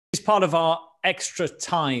part of our Extra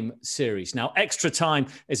Time series. Now, Extra Time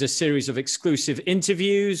is a series of exclusive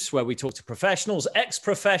interviews where we talk to professionals,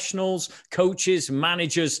 ex-professionals, coaches,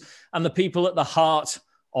 managers, and the people at the heart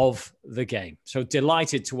of the game. So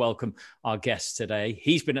delighted to welcome our guest today.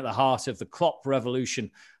 He's been at the heart of the Klopp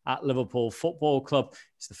revolution at Liverpool Football Club.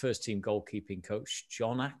 He's the first team goalkeeping coach,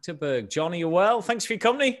 John Achterberg. John, are you well? Thanks for your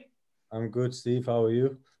company. I'm good, Steve. How are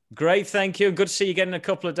you? Great, thank you. Good to see you getting a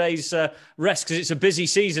couple of days rest because it's a busy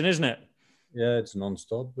season, isn't it? Yeah, it's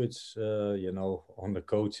non-stop, which, on the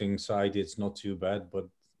coaching side, it's not too bad. But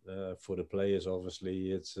for the players,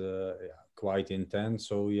 obviously, it's quite intense.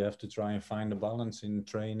 So you have to try and find a balance in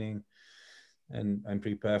training and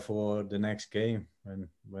prepare for the next game. And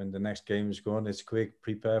when the next game is gone, it's quick,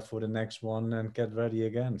 prepare for the next one and get ready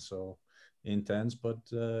again. So intense, but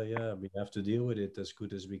we have to deal with it as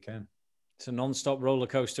good as we can. It's a non-stop roller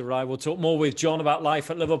coaster ride. We'll talk more with John about life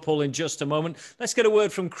at Liverpool in just a moment. Let's get a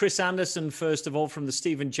word from Chris Anderson, first of all, from the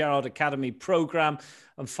Steven Gerrard Academy programme,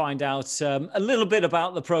 and find out a little bit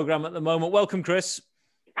about the programme at the moment. Welcome, Chris.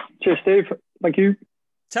 Cheers, Steve. Thank you.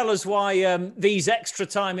 Tell us why these extra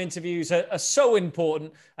time interviews are so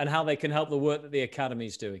important and how they can help the work that the Academy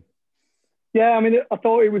is doing. Yeah, I mean, I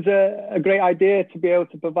thought it was a great idea to be able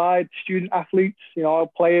to provide student athletes,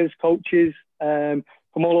 players, coaches,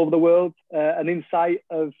 from all over the world, an insight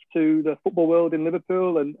to the football world in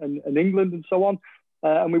Liverpool and England and so on.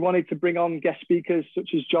 And we wanted to bring on guest speakers such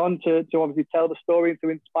as John to obviously tell the story and to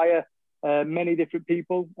inspire many different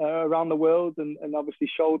people around the world and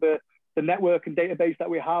obviously show the network and database that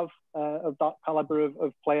we have of that caliber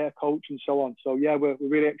of player, coach and so on. So yeah, we're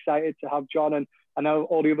really excited to have John and I know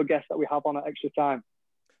all the other guests that we have on at Extra Time.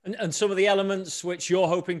 And some of the elements which you're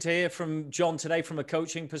hoping to hear from John today from a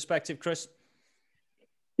coaching perspective, Chris?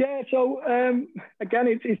 Yeah, so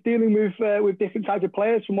again, it's dealing with different types of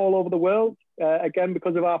players from all over the world. Again,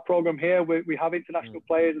 because of our program here, we have international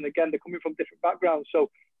players, and again, they're coming from different backgrounds. So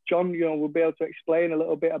John, will be able to explain a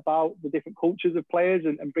little bit about the different cultures of players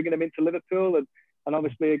and bringing them into Liverpool. And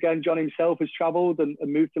obviously, again, John himself has travelled and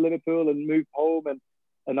moved to Liverpool and moved home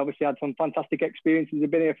and obviously had some fantastic experiences. He's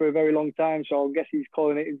been here for a very long time, so I guess he's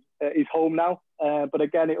calling it his home now. But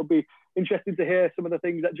again, it'll be interesting to hear some of the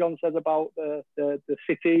things that John says about the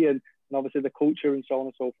city and obviously the culture and so on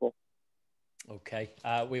and so forth. Okay,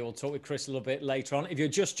 we will talk with Chris a little bit later on. If you're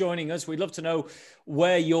just joining us, we'd love to know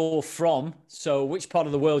where you're from. So which part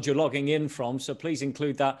of the world you're logging in from. So please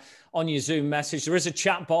include that on your Zoom message. There is a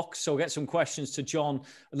chat box, so we'll get some questions to John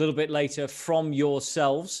a little bit later from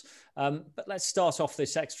yourselves. But let's start off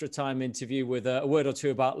this extra time interview with a word or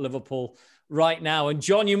two about Liverpool right now. And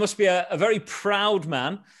John, you must be a very proud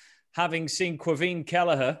man, having seen Quaveen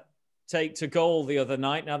Kelleher take to goal the other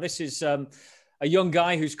night. Now, this is a young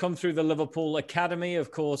guy who's come through the Liverpool Academy. Of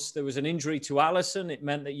course, there was an injury to Alisson. It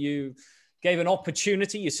meant that you gave an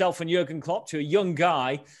opportunity, yourself and Jurgen Klopp, to a young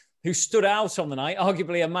guy who stood out on the night,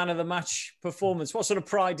 arguably a man-of-the-match performance. What sort of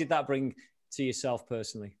pride did that bring to yourself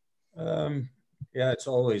personally? Yeah, it's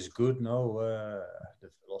always good. The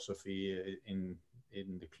philosophy in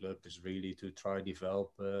the club is really to try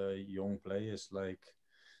develop young players like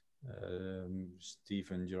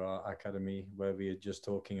Steven Gerrard Academy, where we are just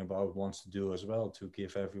talking about, wants to do as well, to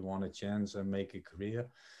give everyone a chance and make a career.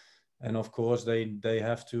 And of course, they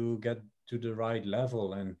have to get to the right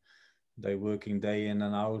level, and they're working day in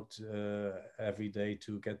and out every day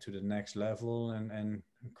to get to the next level. And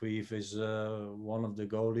Queeve is one of the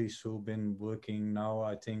goalies who've been working now,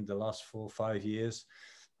 I think, the last 4 or 5 years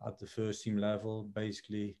at the first team level,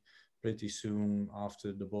 basically pretty soon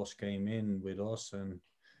after the boss came in with us, and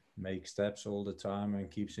makes steps all the time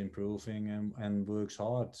and keeps improving and works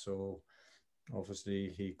hard. So obviously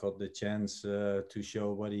he got the chance to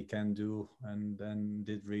show what he can do and then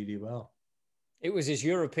did really well. It was his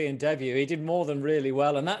European debut. He did more than really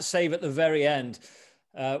well. And that save at the very end,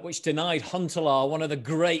 which denied Huntelaar, one of the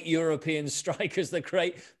great European strikers, the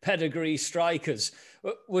great pedigree strikers,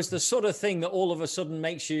 was the sort of thing that all of a sudden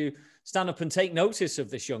makes you stand up and take notice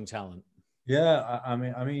of this young talent. Yeah, I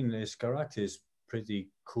mean, his character is pretty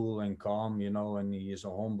cool and calm, and he is a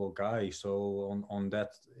humble guy. So on that,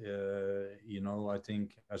 I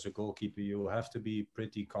think as a goalkeeper, you have to be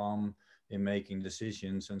pretty calm in making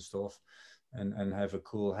decisions and stuff. And have a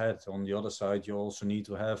cool head. On the other side, you also need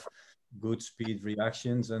to have good speed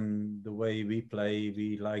reactions. And the way we play,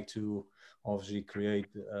 we like to obviously create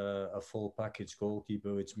a full package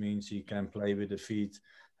goalkeeper, which means he can play with the feet,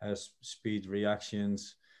 has speed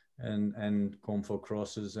reactions, and come for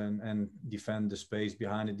crosses and defend the space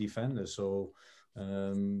behind the defender. So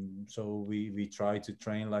we try to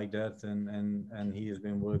train like that. And he has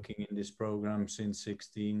been working in this program since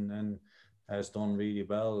 16 and has done really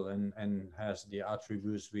well and has the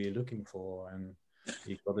attributes we're looking for. And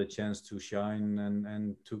he got a chance to shine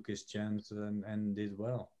and took his chance and did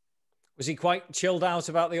well. Was he quite chilled out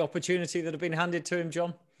about the opportunity that had been handed to him,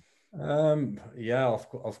 John? Yeah,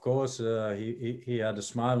 of course. He had a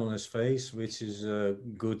smile on his face, which is a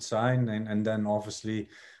good sign. And then obviously,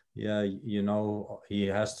 yeah, you know, he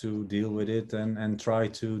has to deal with it and try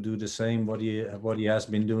to do the same what he has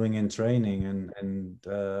been doing in training. And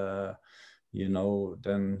you know,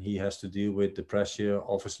 then he has to deal with the pressure,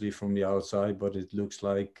 obviously from the outside. But it looks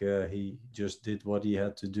like he just did what he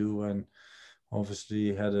had to do, and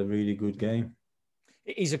obviously had a really good game.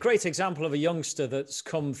 He's a great example of a youngster that's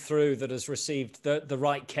come through, that has received the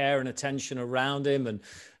right care and attention around him, and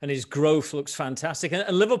his growth looks fantastic.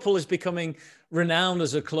 And Liverpool is becoming renowned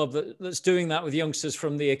as a club that's doing that with youngsters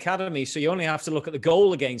from the academy. So you only have to look at the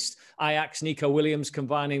goal against Ajax, Nico Williams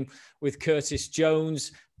combining with Curtis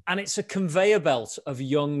Jones, and it's a conveyor belt of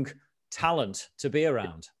young talent to be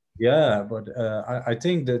around. Yeah, but I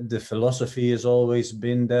think that the philosophy has always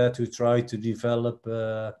been there to try to develop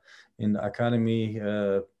in the academy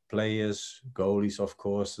players, goalies, of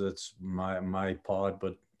course, that's my part,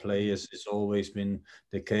 but players has always been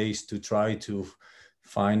the case to try to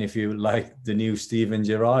find, if you like, the new Steven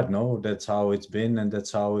Gerrard. No, that's how it's been, and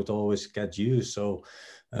that's how it always gets used. So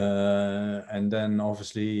and then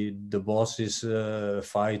obviously the boss is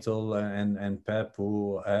Vital and Pep,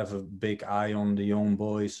 who have a big eye on the young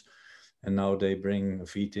boys, and now they bring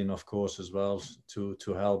Feet in, of course, as well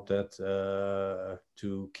to help that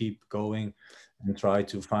to keep going and try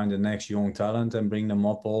to find the next young talent and bring them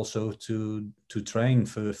up also to train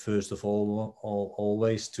for, first of all,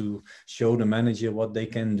 always to show the manager what they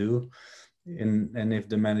can do. And if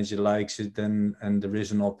the manager likes it, then and there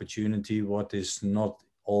is an opportunity, what is not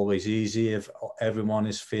always easy if everyone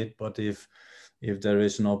is fit, but if there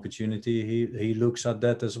is an opportunity, he looks at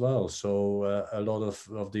that as well. So a lot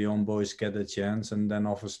of the young boys get a chance, and then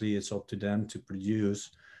obviously it's up to them to produce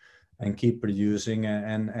and keep producing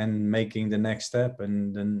and making the next step.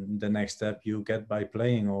 And then the next step you get by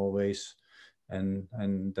playing always. And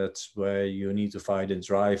that's where you need to fight and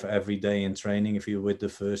drive every day in training if you're with the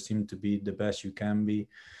first team, to be the best you can be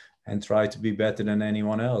and try to be better than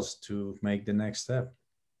anyone else to make the next step.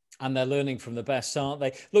 And they're learning from the best, aren't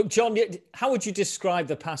they? Look, John, how would you describe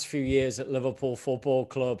the past few years at Liverpool Football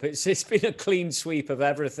Club? It's been a clean sweep of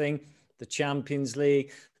everything: the Champions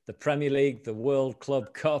League, the Premier League, the World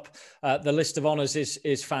Club Cup. The list of honours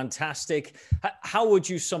is fantastic. How would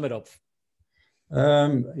you sum it up?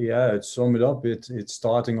 Yeah, sum it up. It's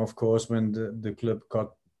starting, of course, when the club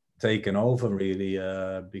got taken over, really,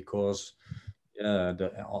 because yeah,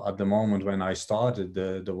 at the moment when I started,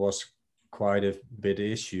 there was quite a bit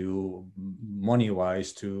issue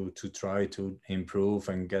money-wise to try to improve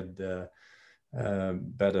and get the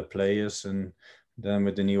better players. And then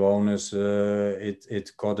with the new owners,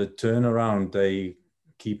 it got a turnaround. They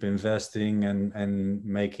keep investing and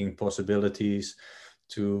making possibilities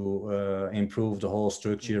to improve the whole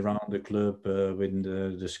structure around the club with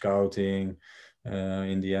the scouting,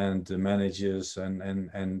 in the end the managers,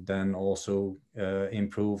 and then also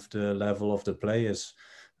improve the level of the players.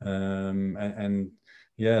 And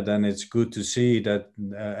yeah, then it's good to see that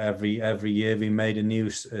every year we made a new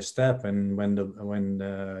step. And when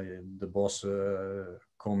the boss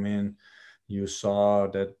come in, you saw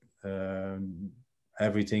that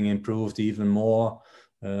everything improved even more.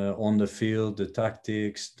 On the field, the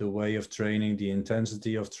tactics, the way of training, the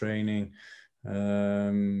intensity of training,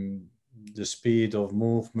 the speed of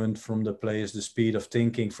movement from the players, the speed of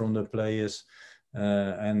thinking from the players,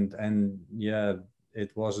 and yeah,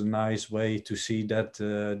 it was a nice way to see that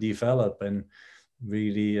develop. And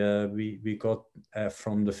really, we got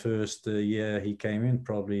from the first year he came in,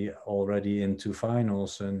 probably already into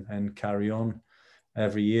finals and carry on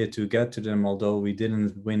every year to get to them. Although we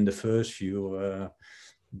didn't win the first few.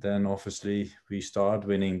 Then obviously we start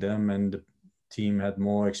winning them, and the team had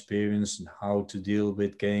more experience in how to deal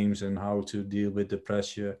with games and how to deal with the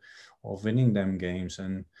pressure of winning them games.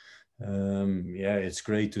 And yeah, it's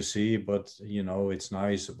great to see. But you know, it's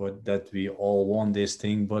nice but that we all won this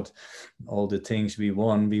thing, but all the things we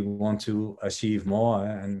won, we want to achieve more,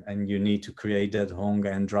 and you need to create that hunger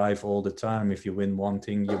and drive all the time. If you win one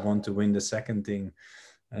thing, you want to win the second thing.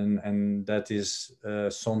 And that is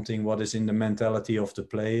something what is in the mentality of the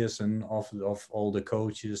players and of all the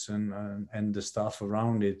coaches and the staff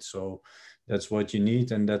around it. So that's what you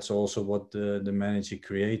need, and that's also what the manager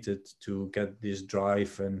created to get this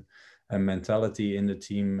drive and mentality in the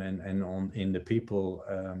team and in the people.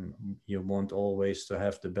 You want always to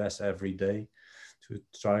have the best every day to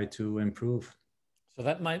try to improve. So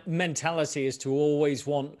that mentality is to always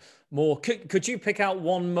want more. Could you pick out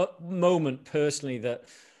one moment personally that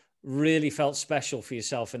really felt special for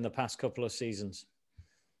yourself in the past couple of seasons?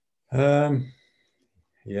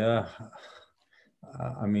 Yeah,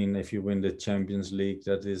 I mean, if you win the Champions League,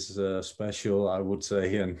 that is special, I would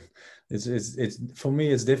say. And it's for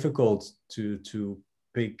me, it's difficult to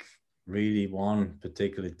pick really one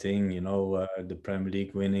particular thing. You know, the Premier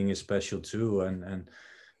League winning is special too, and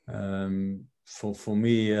for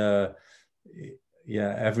me,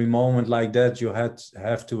 yeah, every moment like that you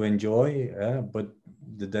have to enjoy. But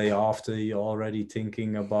the day after, you're already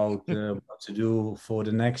thinking about what to do for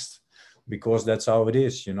the next, because that's how it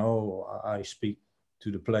is. You know, I speak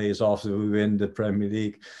to the players after we win the Premier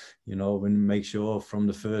League. You know, we make sure from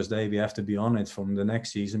the first day we have to be on it from the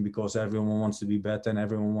next season, because everyone wants to be better and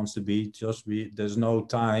everyone wants to be just be. There's no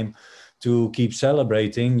time to keep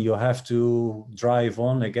celebrating. You have to drive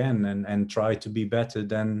on again and try to be better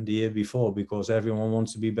than the year before, because everyone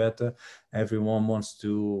wants to be better. Everyone wants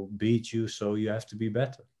to beat you, so you have to be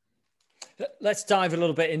better. Let's dive a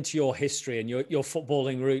little bit into your history and your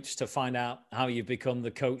footballing roots to find out how you've become the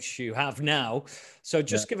coach you have now. So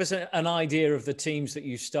just give us an idea of the teams that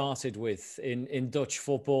you started with in Dutch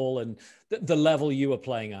football and the level you were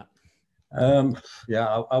playing at.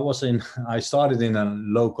 Yeah, I started in a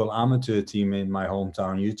local amateur team in my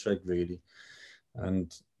hometown, Utrecht, really.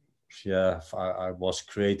 And yeah, I was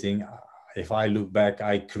creating, if I look back,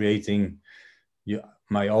 creating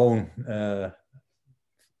my own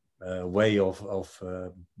way of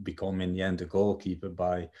becoming in the end a goalkeeper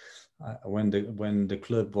by when the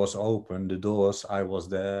club was open, the doors, I was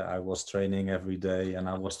there. I was training every day, and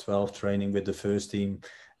I was 12 training with the first team,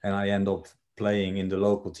 and I end up playing in the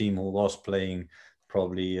local team who was playing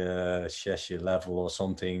probably Cheshire level or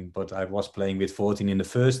something, but I was playing with 14 in the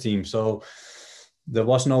first team. So there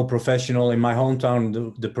was no professional in my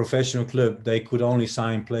hometown. The professional club, they could only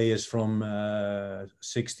sign players from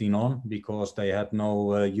 16 on, because they had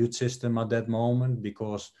no youth system at that moment,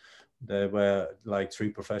 because there were like 3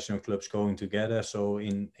 professional clubs going together. So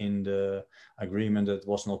in the agreement, that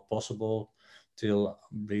was not possible till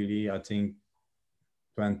really, I think,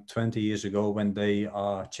 20 years ago, when they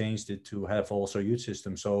changed it to have also youth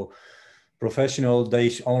system. So professional,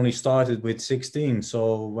 they only started with 16.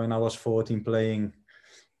 So when I was 14 playing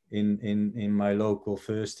in my local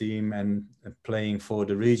first team and playing for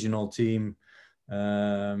the regional team,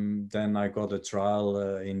 then I got a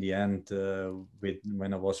trial in the end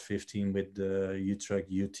when I was 15 with the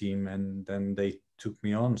Utrecht U team, and then they took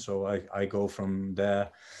me on. So I go from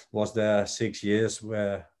there, was there 6 years,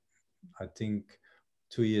 where I think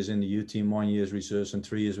 2 years in the U team, 1 year's reserves, and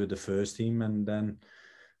 3 years with the first team. And then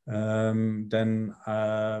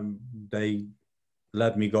they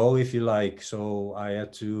let me go, if you like. So I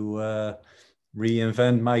had to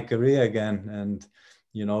reinvent my career again. And,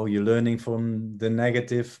 you know, you're learning from the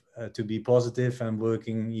negative to be positive and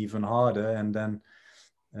working even harder. And then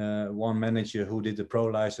one manager who did the pro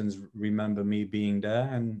license remember me being there,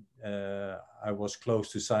 and I was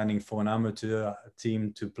close to signing for an amateur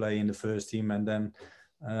team to play in the first team. And then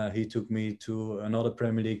he took me to another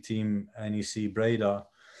Premier League team, NEC Breda,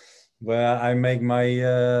 where I make my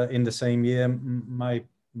in the same year my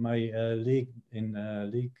league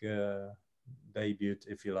debut,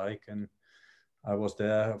 if you like. And I was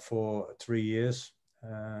there for 3 years.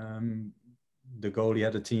 The goalie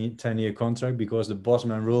had a 10-year contract because the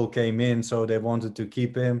Bosman rule came in, so they wanted to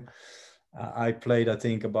keep him. I played, I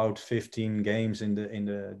think, about 15 games in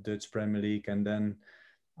the Dutch Premier League, and then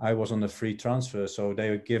I was on a free transfer, so they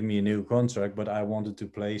would give me a new contract, but I wanted to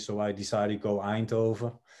play, so I decided to go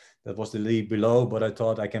Eindhoven. That was the league below, but I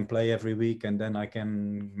thought I can play every week and then I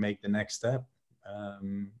can make the next step.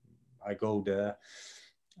 I go there.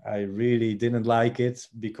 I really didn't like it,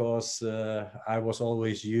 because I was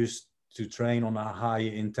always used to train on a high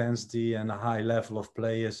intensity and a high level of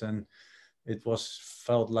players, and it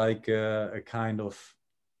felt like a kind of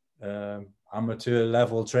amateur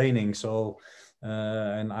level training. So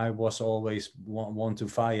and I was always want to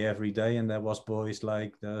fight every day, and there was boys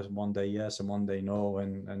like there's one day yes and one day no,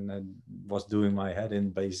 and was doing my head in,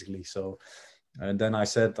 basically. So and then I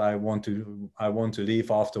said I want to leave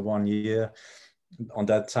after 1 year. On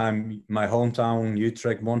that time, my hometown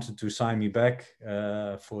Utrecht wanted to sign me back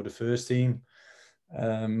for the first team,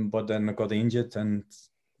 but then I got injured, and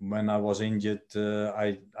when I was injured,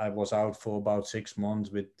 I was out for about 6 months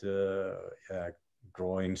with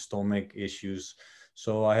groin, stomach issues.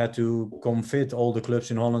 So I had to come fit. All the clubs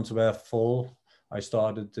in Holland were full. I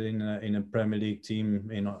started in a Premier League team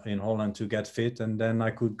in Holland to get fit, and then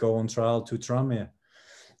I could go on trial to Tranmere.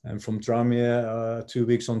 And from Tranmere, 2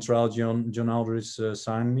 weeks on trial, John Aldridge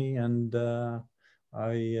signed me, and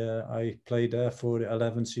I played there for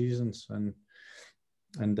 11 seasons, and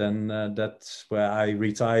then that's where I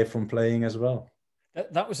retired from playing as well.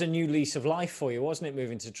 That was a new lease of life for you, wasn't it,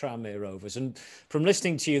 moving to Tranmere Rovers? And from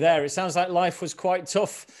listening to you there, it sounds like life was quite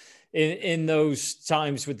tough in those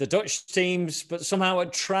times with the Dutch teams, but somehow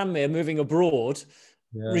at Tranmere, moving abroad,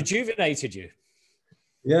 rejuvenated you.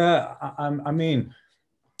 Yeah, I mean,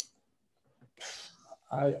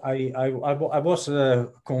 I was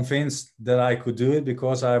convinced that I could do it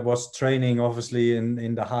because I was training obviously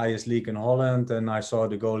in the highest league in Holland, and I saw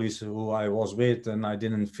the goalies who I was with, and I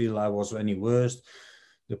didn't feel I was any worse.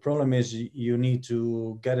 The problem is you need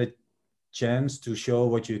to get a chance to show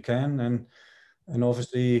what you can, and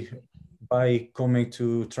obviously by coming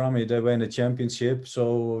to Tranmere, they were in the championship,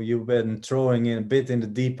 so you've been throwing in a bit in the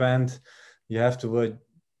deep end. You have to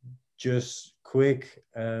just quick.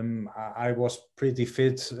 I was pretty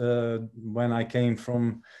fit when I came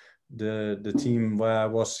from the team where I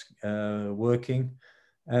was working,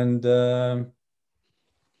 and then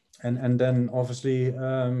obviously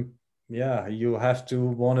yeah, you have to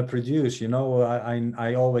want to produce. You know,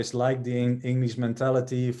 I always liked the English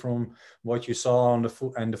mentality from what you saw on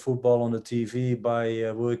the football on the TV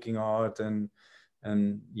by working hard, and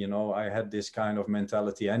you know, I had this kind of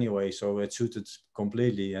mentality anyway, so it suited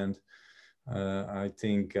completely. And I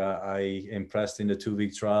think I impressed in the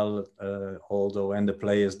 2-week trial, although and the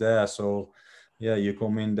players there. So yeah, you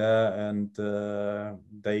come in there and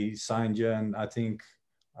they signed you, and I think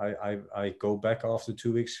I go back after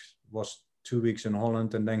 2 weeks. Was 2 weeks in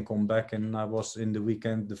Holland and then come back, and I was in the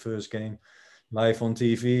weekend, the first game, live on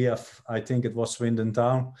TV. I think it was Swindon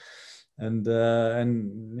Town, and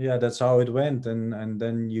yeah, that's how it went. And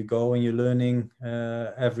then you go and you're learning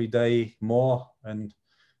every day more, and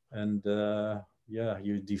yeah,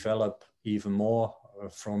 you develop even more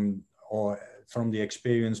from the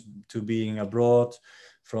experience to being abroad,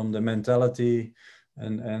 from the mentality,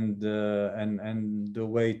 and the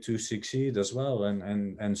way to succeed as well,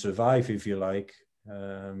 and survive, if you like.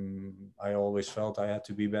 I always felt I had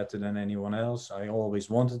to be better than anyone else. I always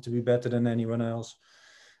wanted to be better than anyone else,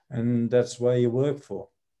 and that's where you work for.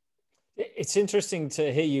 It's interesting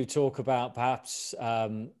to hear you talk about perhaps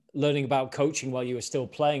learning about coaching while you were still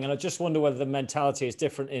playing, and I just wonder whether the mentality is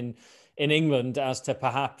different in England as to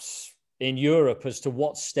perhaps in Europe, as to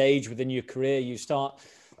what stage within your career you start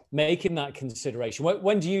making that consideration.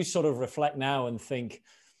 When do you sort of reflect now and think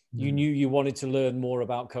you knew you wanted to learn more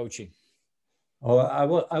about coaching? Oh, I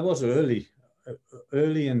was early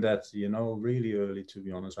in that, you know, really early, to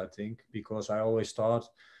be honest, I think, because I always thought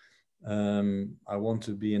I want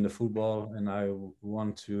to be in the football, and I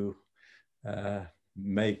want to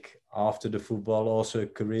make after the football also a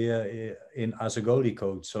career in as a goalie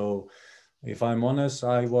coach. So if I'm honest,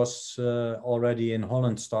 I was already in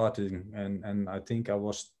Holland starting, and I think I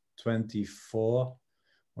was 24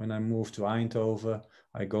 when I moved to Eindhoven.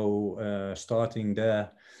 I go starting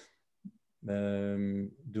there,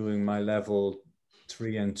 doing my level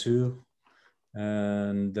 3 and 2,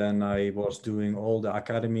 and then I was doing all the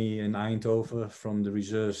academy in Eindhoven, from the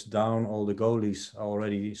reserves down, all the goalies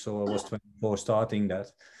already. So I was 24 starting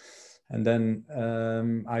that, and then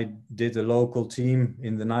I did a local team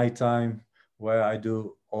in the nighttime where I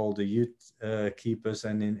do all the youth keepers,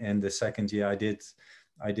 and in the second year I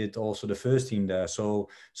did also the first team there. So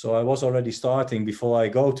I was already starting before I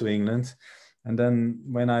go to England. And then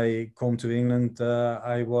when I come to England,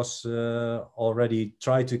 I was already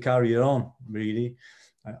tried to carry it on, really.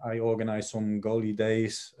 I organized some goalie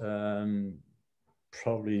days,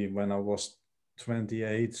 probably when I was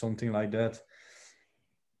 28, something like that.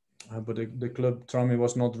 But the club, Tranmere,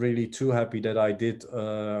 was not really too happy that I did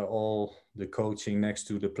all the coaching next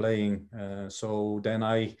to the playing. So then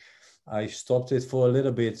I stopped it for a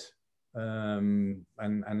little bit. And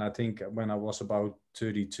I think when I was about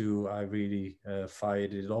 32, I really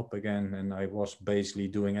fired it up again, and I was basically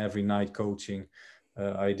doing every night coaching.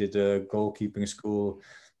 I did a goalkeeping school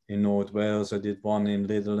in North Wales. I did one in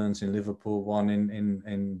Netherlands, in Liverpool, one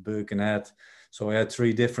in Birkenhead. So I had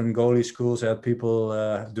 3 different goalie schools. I had people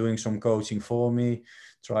doing some coaching for me,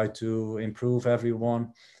 try to improve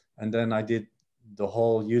everyone. And then I did the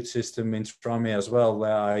whole youth system in Tranmere as well,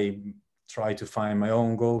 where I try to find my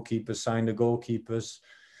own goalkeepers, sign the goalkeepers.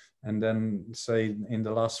 And then say in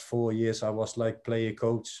the last 4 years, I was like player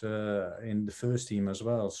coach in the first team as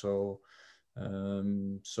well. So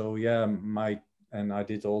yeah, and I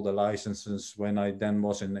did all the licenses when I then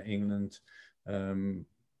was in England.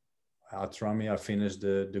 At Tranmere, I finished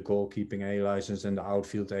the goalkeeping A license and the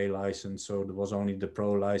outfield A license. So there was only the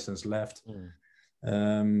pro license left.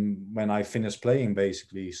 when I finished playing,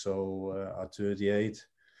 basically. So at 38,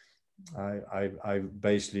 I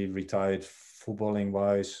basically retired footballing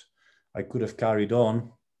wise. I could have carried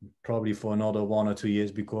on probably for another 1 or 2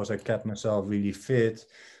 years because I kept myself really fit.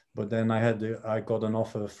 But then I got an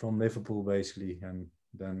offer from Liverpool, basically, and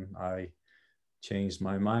then I changed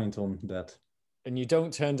my mind on that. And you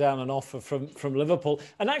don't turn down an offer from Liverpool.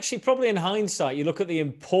 And actually, probably in hindsight, you look at the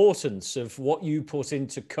importance of what you put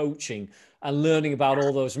into coaching and learning about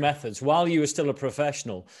all those methods while you were still a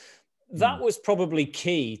professional. That was probably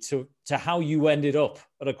key to how you ended up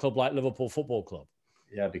at a club like Liverpool Football Club.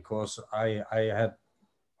 Yeah, because I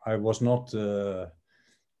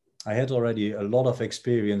had already a lot of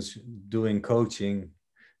experience doing coaching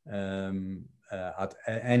at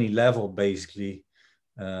any level, basically.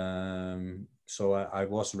 So I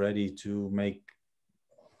was ready to make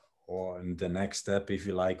or the next step, if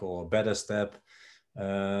you like, or a better step.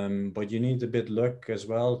 But you need a bit luck as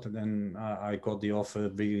well. Then I got the offer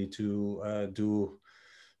really to do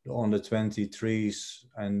the under 23s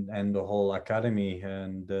and the whole academy.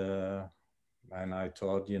 And I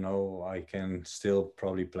thought, I can still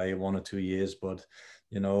probably play 1 or 2 years, but,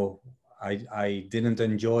 I didn't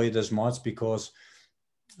enjoy it as much because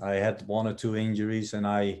I had 1 or 2 injuries, and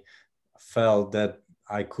I felt that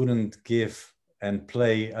I couldn't give and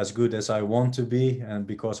play as good as I want to be, and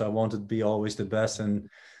because I wanted to be always the best, and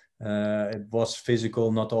it was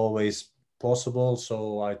physical, not always possible.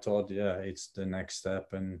 So I thought, yeah, it's the next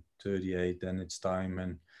step, and 38, then it's time,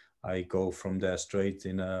 and I go from there straight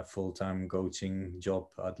in a full-time coaching job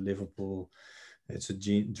at Liverpool. It's a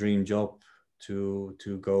dream job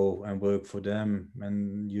to go and work for them,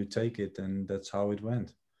 and you take it, and that's how it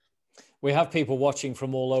went. We have people watching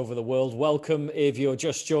from all over the world. Welcome. If you're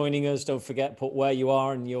just joining us, don't forget, put where you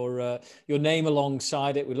are and your name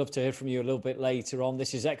alongside it. We'd love to hear from you a little bit later on.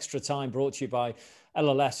 This is Extra Time, brought to you by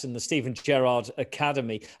LLS and the Stephen Gerrard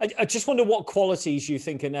Academy. I just wonder what qualities you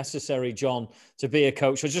think are necessary, John, to be a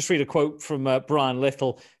coach. I'll just read a quote from Brian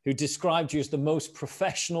Little, who described you as the most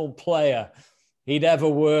professional player he'd ever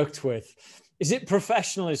worked with. Is it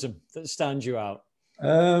professionalism that stands you out?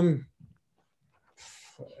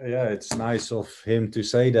 Yeah, it's nice of him to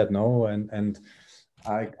say that, no, and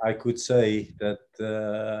I could say that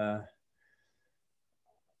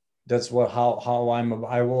that's how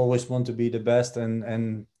I always want to be the best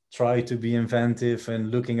and try to be inventive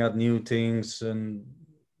and looking at new things and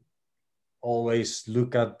always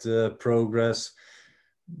look at progress.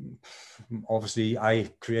 Obviously,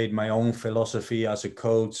 I create my own philosophy as a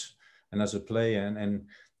coach and as a player, and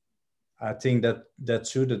I think that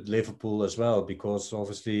suited Liverpool as well, because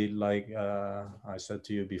obviously, like I said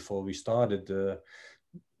to you before we started,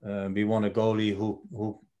 we want a goalie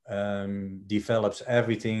who develops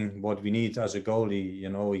everything what we need as a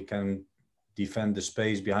goalie. He can defend the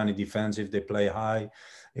space behind the defense if they play high,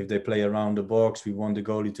 if they play around the box. We want the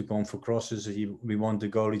goalie to come for crosses. We want the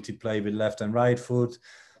goalie to play with left and right foot.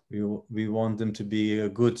 We want them to be a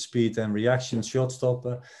good speed and reaction shot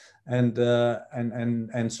stopper. And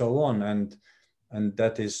so on, and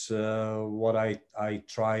that is what I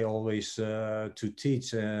try always to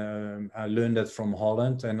teach. I learned that from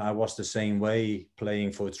Holland, and I was the same way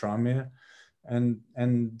playing for Tranmere, and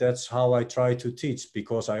that's how I try to teach,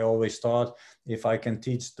 because I always thought if I can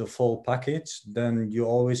teach the full package, then you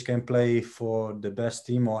always can play for the best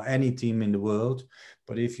team or any team in the world.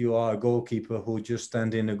 But if you are a goalkeeper who just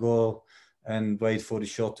stand in the goal and wait for the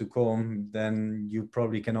shot to come, then you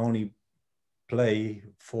probably can only play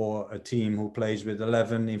for a team who plays with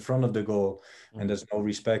 11 in front of the goal. And there's no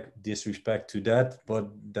disrespect to that, but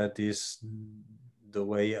that is the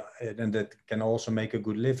way, and that can also make a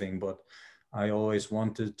good living. But I always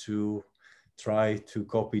wanted to try to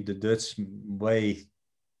copy the Dutch way,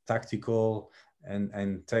 tactical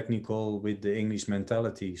and technical with the English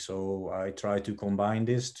mentality. So I try to combine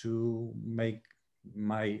this to make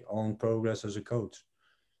my own progress as a coach.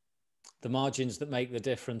 The margins that make the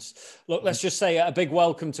difference. Look, let's just say a big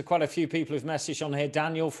welcome to quite a few people who've messaged on here.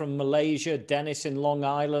 Daniel from Malaysia, Dennis in Long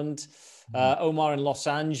Island, Omar in Los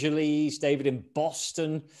Angeles, David in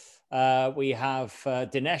Boston. We have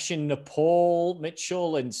Dinesh in Nepal,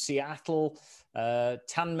 Mitchell in Seattle,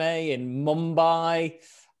 Tanmay in Mumbai.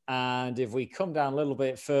 And if we come down a little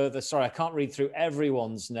bit further, sorry, I can't read through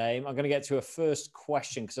everyone's name. I'm going to get to a first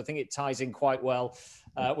question because I think it ties in quite well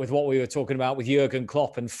with what we were talking about with Jurgen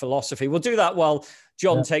Klopp and philosophy. We'll do that while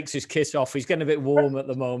John takes his kit off. He's getting a bit warm at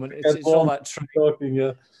the moment. It's all that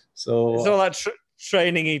training. It's all that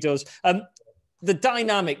training he does. The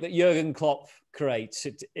dynamic that Jurgen Klopp creates,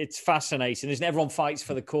 it's fascinating, isn't it? Everyone fights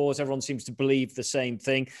for the cause. Everyone seems to believe the same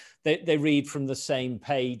thing. They read from the same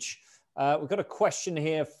page. We've got a question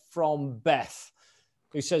here from Beth,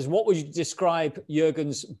 who says, what would you describe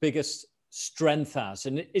Jurgen's biggest strength as?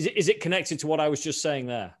 And is it connected to what I was just saying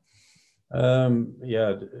there?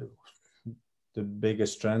 Yeah, the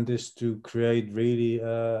biggest strength is to create really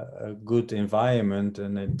a good environment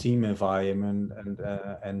and a team environment,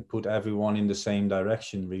 and put everyone in the same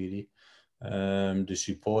direction, really. The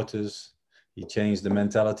supporters, he changed the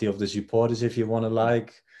mentality of the supporters, if you want to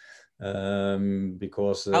like.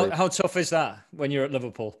 Because how tough is that when you're at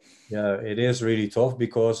Liverpool? Yeah, it is really tough,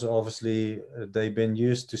 because obviously they've been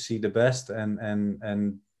used to see the best,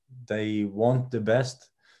 and they want the best,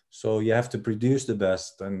 so you have to produce the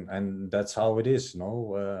best, and that's how it is,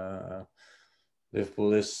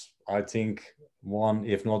 Liverpool is, I think, one,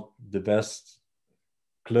 if not the best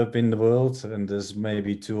club in the world, and there's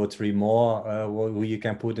maybe two or three more who you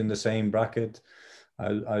can put in the same bracket.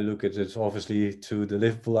 I look at it obviously to the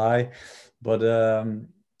Liverpool eye, but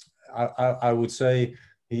I would say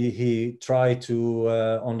he tried to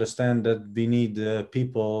understand that we need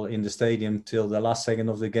people in the stadium till the last second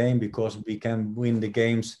of the game, because we can win the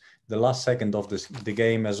games the last second of the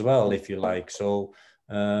game as well, if you like. So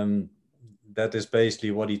that is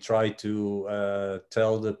basically what he tried to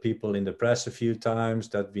tell the people in the press a few times,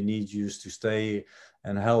 that we need you to stay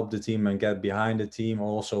and help the team and get behind the team.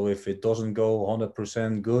 Also, if it doesn't go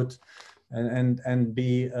 100% good, and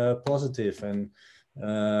be positive. And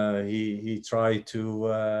he tried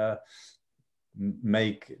to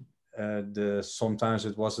make sometimes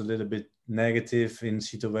it was a little bit negative in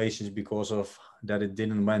situations because of that it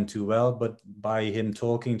didn't went too well, but by him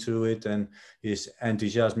talking through it and his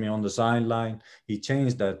enthusiasm on the sideline, he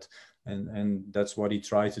changed that. And that's what he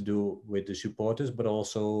tried to do with the supporters, but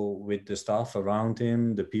also with the staff around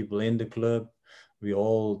him, the people in the club. We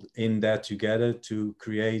all in that together to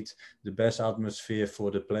create the best atmosphere for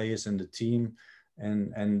the players and the team,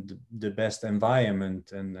 and the best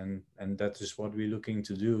environment, and that is what we're looking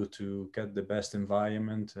to do, to get the best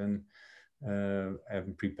environment and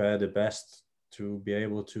prepare the best to be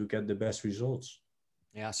able to get the best results.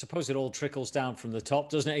 Yeah, I suppose it all trickles down from the top,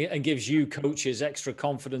 doesn't it? And gives you coaches extra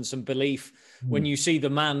confidence and belief when you see the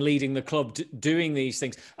man leading the club doing these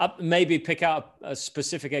things. Maybe pick out a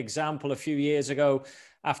specific example. A few years ago,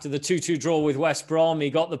 after the 2-2 draw with West Brom, he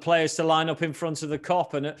got the players to line up in front of the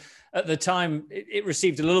Kop. And at the time, it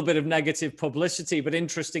received a little bit of negative publicity, but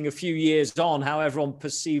interesting a few years on how everyone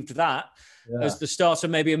perceived that as the start of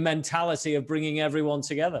maybe a mentality of bringing everyone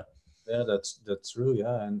together. Yeah, that's true.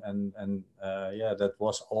 Yeah, and yeah, that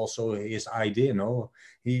was also his idea. No,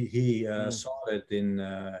 he saw it in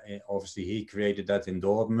obviously he created that in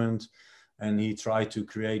Dortmund, and he tried to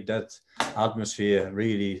create that atmosphere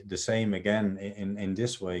really the same again in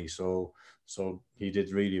this way. So he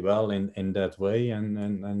did really well in that way,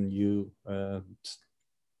 and you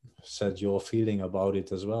said your feeling about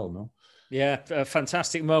it as well, no? Yeah, a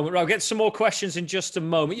fantastic moment. I'll get some more questions in just a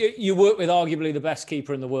moment. You work with arguably the best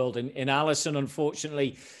keeper in the world in Alisson.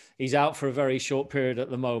 Unfortunately, he's out for a very short period at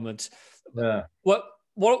the moment. Yeah. What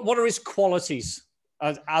are his qualities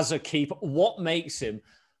as a keeper? What makes him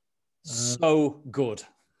so good?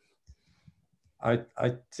 I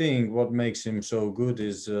think what makes him so good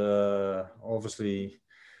is obviously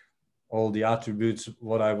all the attributes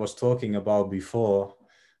what I was talking about before.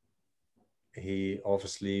 He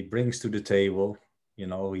obviously brings to the table.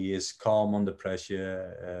 He is calm under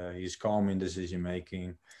pressure. He's calm in decision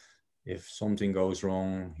making. If something goes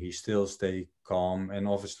wrong, he still stay calm. And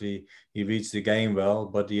obviously, he reads the game well,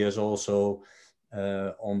 but he has also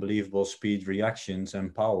unbelievable speed, reactions,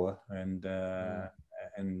 and power. And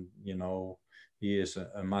he is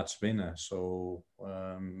a match winner. So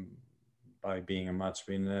by being a match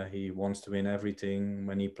winner, he wants to win everything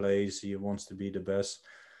when he plays. He wants to be the best.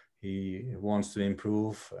 He wants to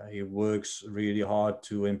improve. He works really hard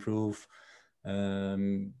to improve.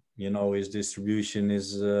 His distribution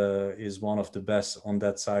is one of the best on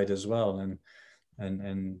that side as well,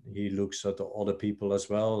 and he looks at the other people as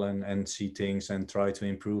well and see things and try to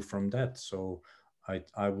improve from that. So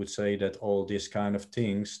I would say that all these kind of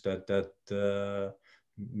things that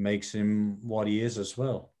makes him what he is as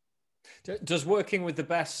well. Does working with the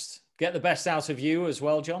best get the best out of you as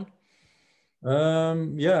well, John?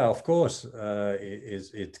 Yeah, of course.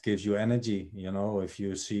 It gives you energy. If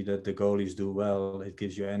you see that the goalies do well, it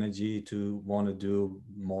gives you energy to want to do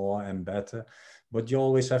more and better. But you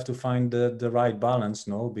always have to find the right balance,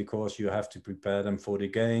 no? Because you have to prepare them for the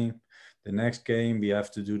game. The next game, we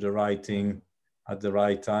have to do the right thing at the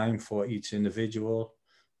right time for each individual.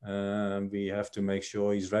 We have to make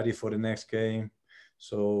sure he's ready for the next game.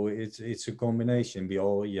 So it's a combination.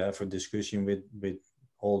 You have a discussion with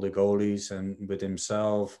all the goalies and with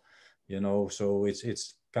himself, So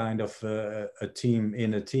it's kind of a team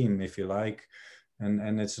in a team, if you like,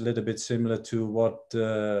 and it's a little bit similar to what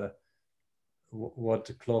the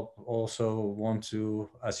club also want to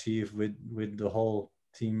achieve with the whole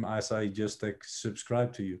team, as I just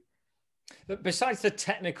subscribe to you. But besides the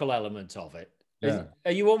technical element of it, Yeah.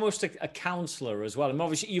 are you almost a counselor as well? And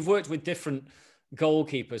obviously you've worked with different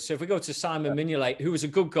goalkeepers. So if we go to Simon Mignolet, who was a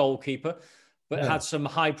good goalkeeper, but had some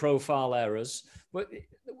high profile errors. But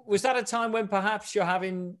was that a time when perhaps you're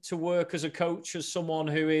having to work as a coach, as someone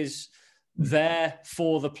who is there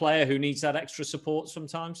for the player who needs that extra support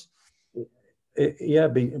sometimes? Yeah,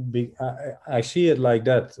 I see it like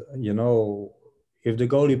that. If the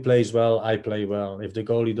goalie plays well, I play well. If the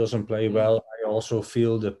goalie doesn't play well, I also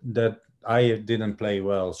feel that I didn't play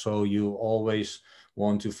well. So you always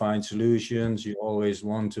want to find solutions. You always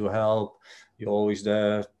want to help. You're always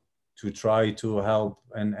there to try to help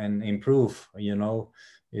and improve.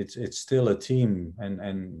 It's still a team,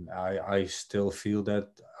 and I still feel that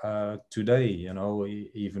today.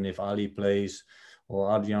 Even if Ali plays,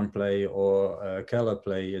 or Adrian play, or Keller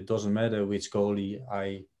play, it doesn't matter which goalie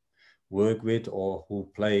I work with or who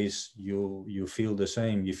plays, you feel the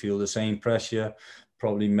same. You feel the same pressure,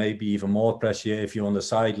 probably maybe even more pressure if you're on the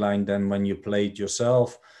sideline than when you played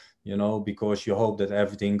yourself, because you hope that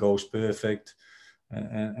everything goes perfect.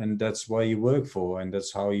 And that's why you work for, and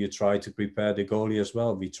that's how you try to prepare the goalie as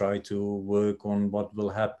well. We try to work on what will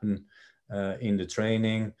happen in the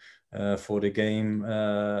training, for the game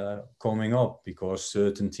coming up, because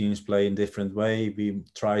certain teams play in different way. We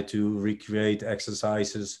try to recreate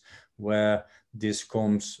exercises where this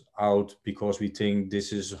comes out, because we think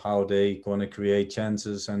this is how they gonna create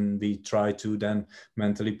chances, and we try to then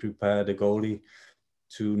mentally prepare the goalie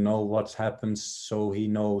to know what happens, so he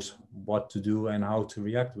knows what to do and how to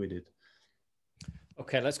react with it.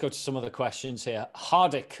 Okay, let's go to some of the questions here.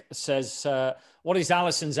 Hardik says, what is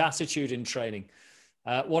Alisson's attitude in training?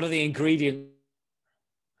 What are the ingredients?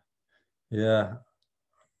 Yeah,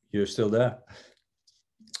 you're still there.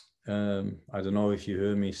 I don't know if you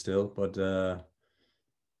hear me still, but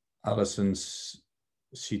Alisson's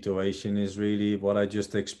situation is really what I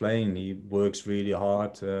just explained. He works really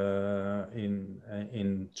hard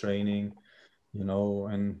in training,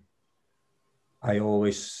 and I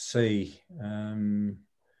always say,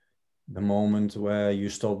 the moment where you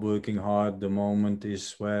stop working hard, the moment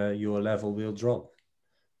is where your level will drop.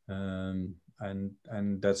 And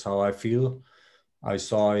that's how I feel. I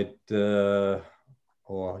saw it,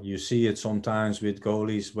 or you see it sometimes with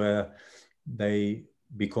goalies, where they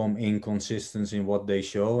become inconsistent in what they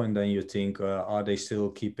show, and then you think, are they still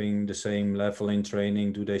keeping the same level in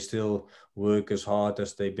training? Do they still work as hard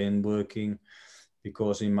as they've been working?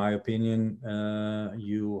 Because in my opinion,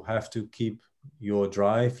 you have to keep your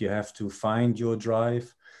drive. You have to find your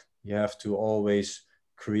drive. You have to always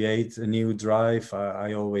create a new drive.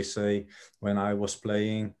 I always say, when I was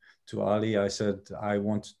playing to Ali, I said I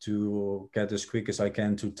wanted to get as quick as I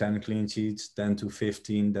can to 10 clean sheets, then to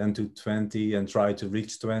 15, then to 20, and try to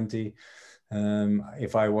reach 20.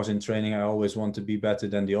 If I was in training, I always want to be better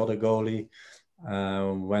than the other goalie.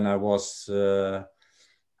 When I was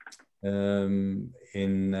in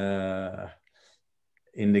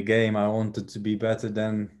the game, I wanted to be better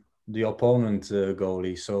than the opponent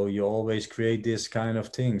goalie. So you always create this kind of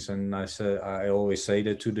things, and I always say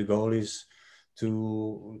that to the goalies,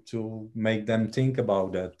 to make them think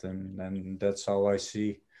about that, and that's how I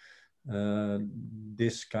see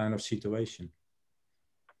this kind of situation.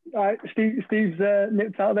 All right, Steve's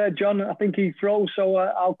nipped out there. John, I think he froze, so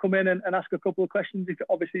I'll come in and ask a couple of questions, if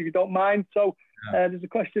you don't mind. So there's a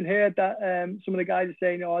question here that some of the guys are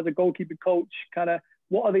saying, as a goalkeeper coach, kind of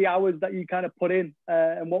what are the hours that you kind of put in,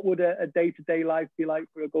 and what would a day-to-day life be like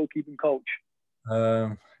for a goalkeeping coach?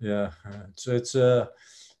 Yeah,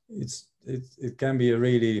 it can be a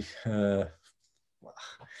really.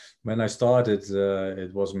 When I started,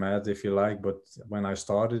 it was mad, if you like. But when I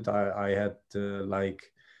started, I had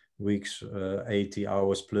like weeks, 80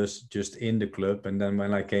 hours plus just in the club. And then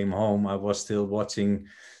when I came home, I was still watching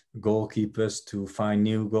goalkeepers, to find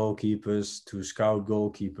new goalkeepers, to scout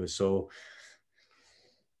goalkeepers. So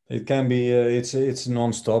it can be, it's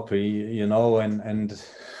non-stop, and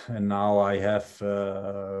now I have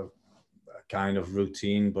a kind of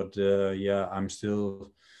routine, but I'm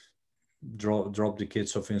still drop the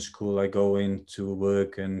kids off in school. I go into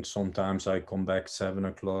work, and sometimes I come back 7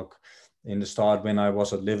 o'clock. In the start, when I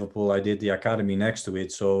was at Liverpool, I did the academy next to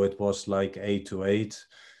it, so it was like 8 to 8,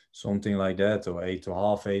 something like that, or 8 to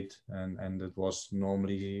half 8, and it was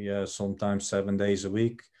normally sometimes 7 days a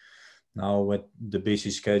week. Now with the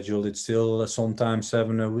busy schedule, it's still sometimes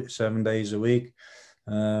 7 days a week.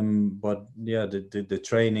 But yeah, the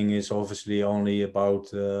training is obviously only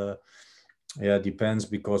about depends,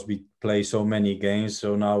 because we play so many games.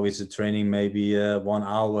 So now it's a training maybe 1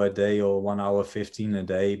 hour a day or 1 hour 15 a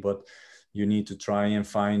day, but you need to try and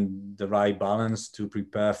find the right balance to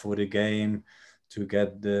prepare for the game, to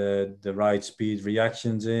get the right speed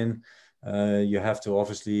reactions in. You have to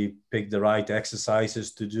obviously pick the right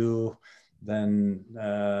exercises to do. Then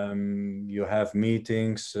you have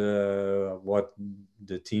meetings, what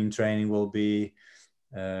the team training will be.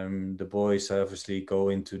 The boys obviously go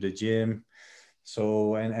into the gym.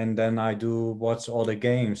 So and then I do watch all the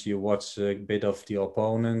games. You watch a bit of the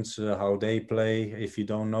opponents, how they play. If you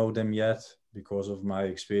don't know them yet, because of my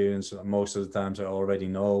experience, most of the times I already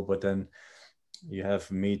know. But then you have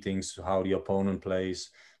meetings how the opponent plays.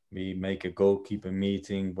 We make a goalkeeper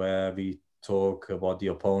meeting where we talk about the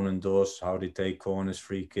opponent does, how they take corners,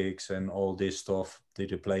 free kicks, and all this stuff. Did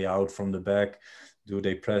they play out from the back? Do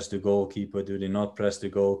they press the goalkeeper? Do they not press the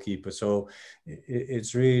goalkeeper? So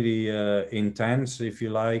it's really intense, if you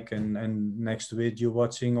like. And next to it, you're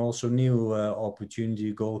watching also new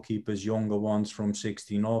opportunity goalkeepers, younger ones from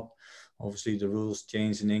 16 up. Obviously, the rules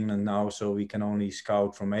changed in England now, so we can only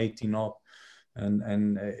scout from 18 up.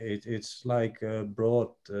 And it's like a broad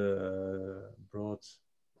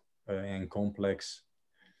and complex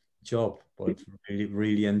job, but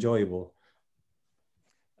really enjoyable.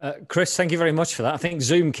 Chris, thank you very much for that. I think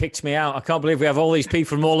Zoom kicked me out. I can't believe we have all these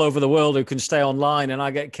people from all over the world who can stay online, and I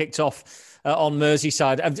get kicked off on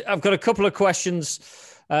Merseyside. I've got a couple of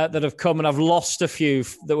questions that have come, and I've lost a few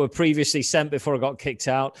that were previously sent before I got kicked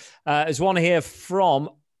out. There's one here from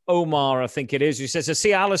Omar, I think it is, who says, I see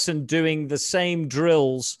Alisson doing the same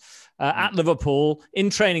drills at Liverpool in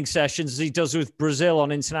training sessions as he does with Brazil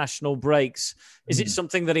on international breaks. Is it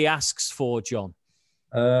something that he asks for, John?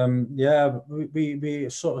 Yeah, we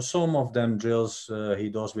some of them drills he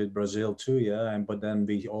does with Brazil too, yeah, but then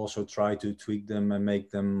we also try to tweak them and make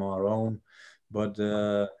them our own. But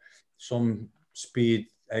some speed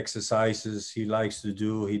exercises he likes to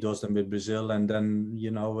do, he does them with Brazil, and then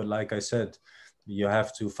like I said, you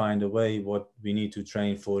have to find a way what we need to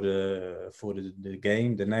train for the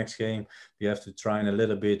game, the next game. We have to train a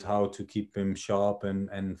little bit how to keep him sharp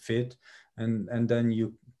and fit, and then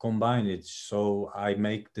you combine it. So I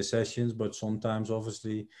make the sessions, but sometimes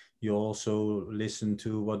obviously you also listen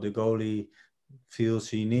to what the goalie feels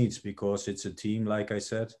he needs, because it's a team, like I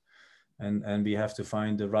said, and we have to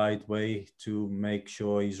find the right way to make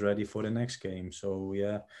sure he's ready for the next game. So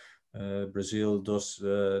yeah, Brazil does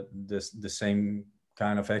the same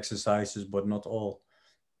kind of exercises, but not all.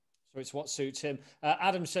 So it's what suits him.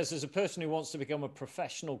 Adam says, as a person who wants to become a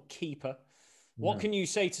professional keeper, what can you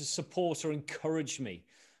say to support or encourage me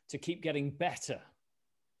to keep getting better?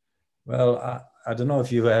 Well, I don't know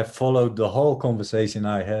if you have followed the whole conversation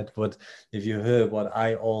I had, but if you heard what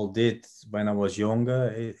I all did when I was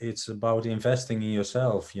younger, it's about investing in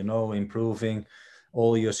yourself, improving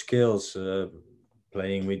all your skills,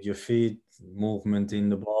 playing with your feet, movement in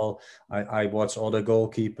the ball. I watch other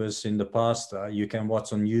goalkeepers in the past. You can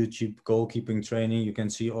watch on YouTube goalkeeping training. You can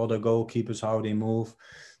see other goalkeepers, how they move.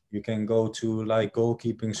 You can go to like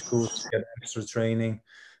goalkeeping schools to get extra training.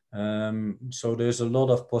 So there's a lot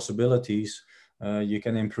of possibilities. You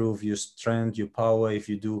can improve your strength, your power if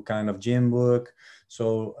you do kind of gym work.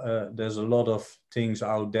 So there's a lot of things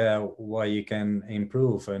out there where you can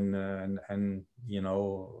improve, and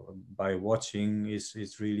by watching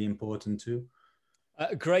is really important too.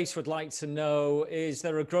 Grace would like to know, is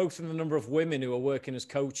there a growth in the number of women who are working as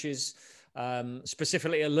coaches,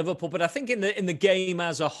 specifically at Liverpool, but I think in the game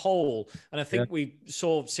as a whole? And I think we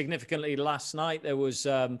saw significantly last night, there was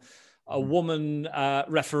a woman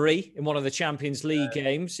referee in one of the Champions League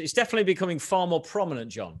games. It's definitely becoming far more prominent,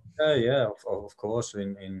 John. Yeah, of course.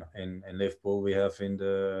 In Liverpool, we have in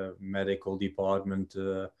the medical department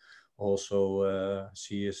also,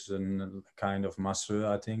 she is a kind of masseur,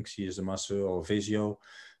 I think. She is a masseur or physio.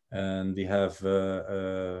 And we have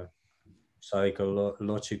a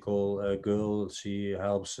psychological girl. She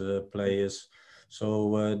helps players.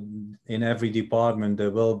 So in every department, there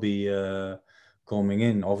will be coming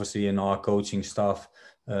in. Obviously, in our coaching staff,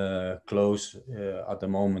 close at the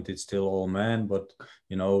moment, it's still all men. But,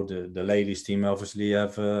 the ladies team obviously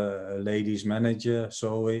have a ladies manager.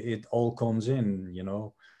 So it all comes in,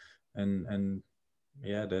 and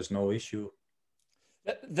yeah, there's no issue.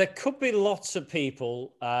 There could be lots of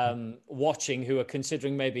people watching who are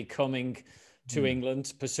considering maybe coming to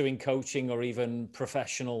England, pursuing coaching or even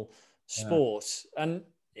professional sports. And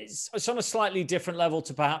it's on a slightly different level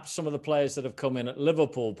to perhaps some of the players that have come in at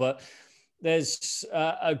Liverpool. But there's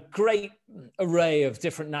a great array of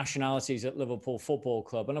different nationalities at Liverpool Football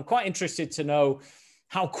Club. And I'm quite interested to know,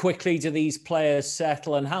 how quickly do these players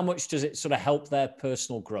settle and how much does it sort of help their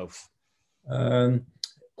personal growth?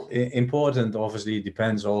 Important, obviously, it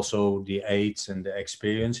depends also the age and the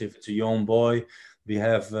experience. If it's a young boy, we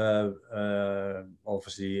have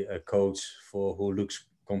obviously a coach who looks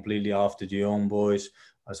completely after the young boys.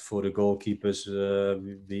 As for the goalkeepers,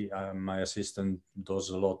 my assistant does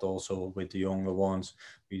a lot also with the younger ones.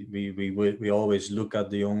 We always look at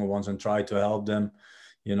the younger ones and try to help them.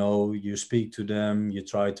 You know, you speak to them, you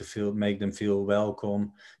try to make them feel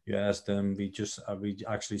welcome. You ask them. We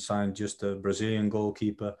actually signed just a Brazilian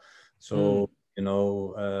goalkeeper, so you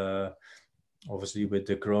know. Obviously, with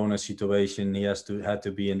the Corona situation, he had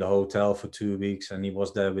to be in the hotel for 2 weeks, and he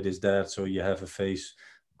was there with his dad. So you have a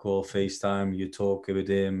FaceTime, you talk with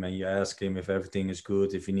him, and you ask him if everything is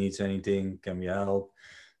good, if he needs anything, can we help?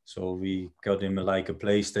 So we got him like a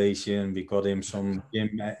PlayStation. We got him some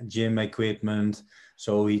gym equipment,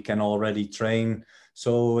 so he can already train.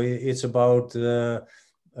 So it's about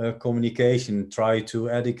communication. Try to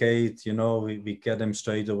educate. You know, we get him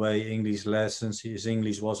straight away English lessons. His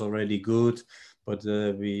English was already good, but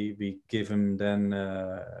we give him then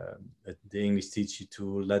the English teacher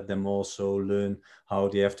to let them also learn how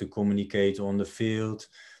they have to communicate on the field.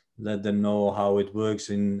 Let them know how it works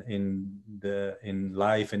in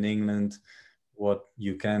life in England, what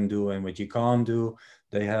you can do and what you can't do.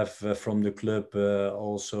 They have from the club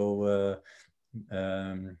also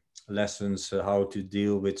lessons how to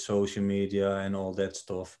deal with social media and all that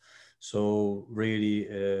stuff. So really,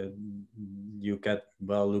 you get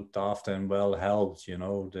well looked after and well helped. You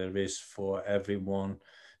know, there is for everyone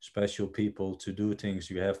special people to do things.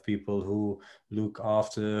 You have people who look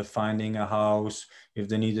after finding a house, if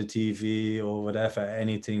they need a TV or whatever,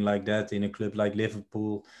 anything like that in a club like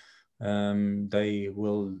Liverpool. They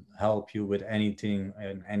will help you with anything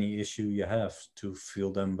and any issue you have to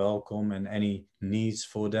feel them welcome, and any needs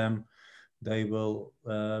for them, they will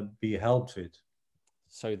be helped with.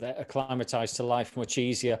 So they're acclimatized to life much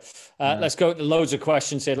easier. Let's go to loads of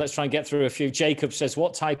questions here. Let's try and get through a few. Jacob says,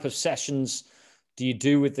 what type of sessions do you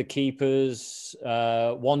do with the keepers?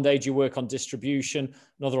 One day do you work on distribution,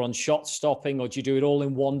 another on shot stopping, or do you do it all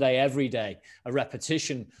in one day, every day, a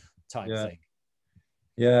repetition type thing?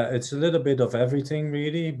 Yeah, it's a little bit of everything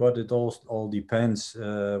really, but it all depends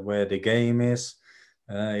where the game is.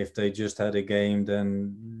 If they just had a game,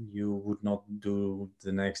 then you would not do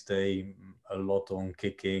the next day a lot on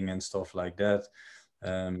kicking and stuff like that.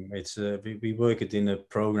 We work it in a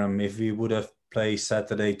program. If we would have played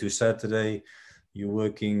Saturday to Saturday, you're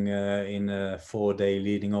working in a 4-day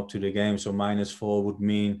leading up to the game. So -4 would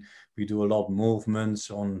mean we do a lot of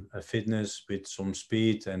movements on fitness with some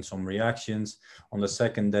speed and some reactions. On the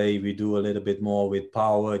second day, we do a little bit more with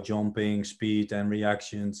power, jumping, speed and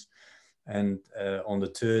reactions. And on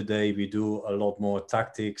the third day, we do a lot more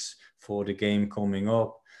tactics for the game coming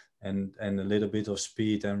up, and a little bit of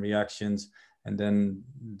speed and reactions. And then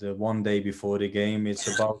the one day before the game, it's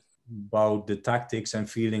about the tactics and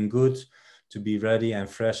feeling good to be ready and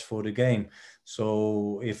fresh for the game.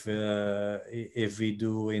 So if we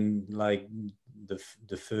do in like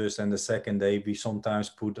the first and the second day, we sometimes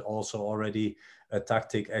put also already a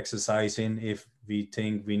tactic exercise in if we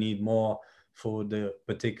think we need more for the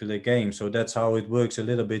particular game. So that's how it works a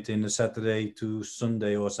little bit in the Saturday to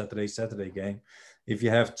Sunday or Saturday game. If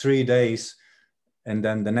you have 3 days and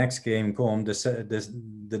then the next game comes,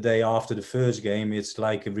 the day after the first game, it's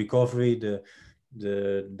like a recovery.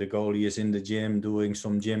 The goalie is in the gym doing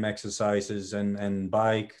some gym exercises and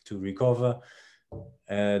bike to recover.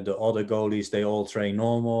 The other goalies, they all train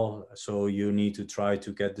normal. So you need to try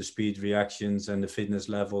to get the speed reactions and the fitness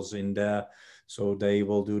levels in there. So they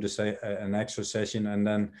will do an extra session. And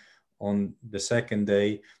then on the second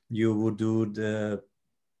day, you would do the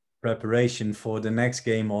preparation for the next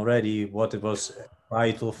game already, what it was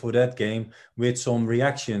vital for that game with some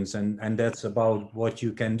reactions. And that's about what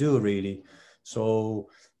you can do really. So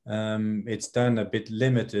it's then a bit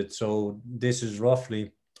limited. So this is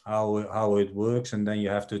roughly how it works. And then you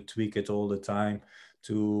have to tweak it all the time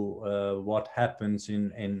to what happens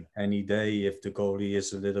in any day. If the goalie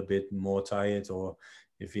is a little bit more tired or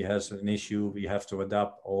if he has an issue, we have to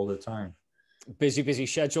adapt all the time. Busy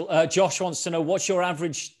schedule. Josh wants to know, what's your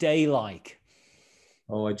average day like?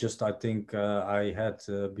 Oh, I think I had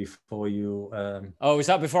before you. Oh, is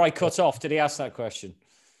that before I cut off? Did he ask that question?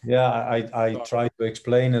 Yeah, I tried to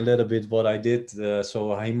explain a little bit what I did.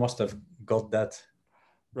 So he must have got that.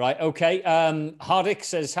 Right. Okay. Hardik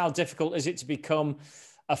says, how difficult is it to become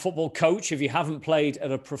a football coach if you haven't played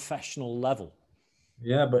at a professional level?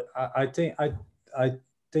 Yeah, but I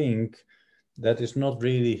think that is not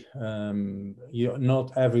really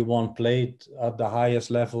not everyone played at the highest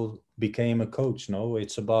level became a coach. No,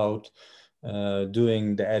 it's about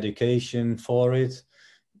doing the education for it,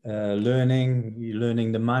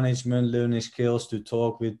 learning the management, learning skills to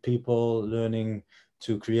talk with people, learning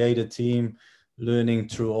to create a team, learning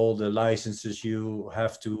through all the licenses you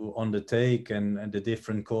have to undertake, and the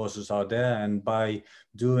different courses are there. And by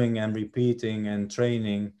doing and repeating and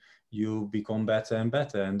training, you become better and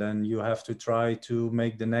better. And then you have to try to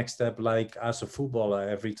make the next step, like as a footballer,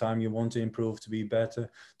 every time you want to improve, to be better,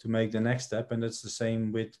 to make the next step. And it's the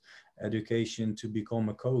same with education. To become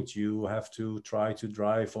a coach, you have to try to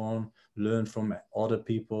drive on, learn from other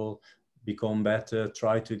people, become better,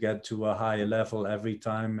 try to get to a higher level every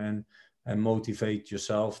time, and motivate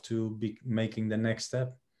yourself to be making the next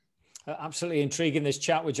step. Absolutely intriguing, this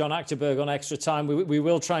chat with John Achterberg on Extra Time. We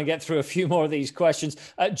will try and get through a few more of these questions.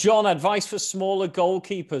 John, advice for smaller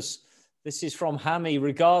goalkeepers. This is from Hammy.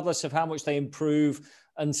 Regardless of how much they improve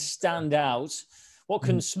and stand out, what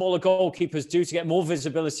can smaller goalkeepers do to get more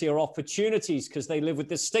visibility or opportunities, because they live with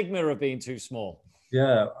the stigma of being too small?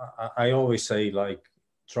 Yeah, I always say, like,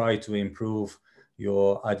 try to improve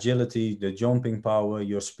your agility, the jumping power,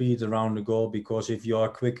 your speed around the goal, because if you are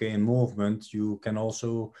quicker in movement, you can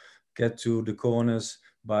also get to the corners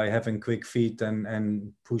by having quick feet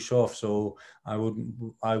and push off. So I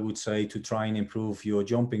would say to try and improve your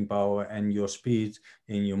jumping power, and your speed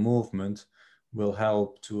in your movement will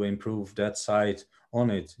help to improve that side on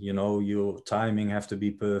it. You know, your timing have to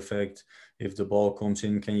be perfect. If the ball comes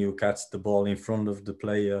in, can you catch the ball in front of the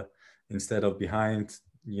player instead of behind?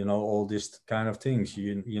 You know, all these kind of things.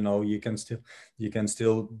 You know, you can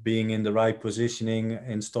still being in the right positioning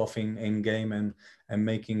and stuffing in game, and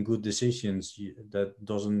making good decisions. That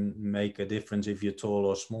doesn't make a difference if you're tall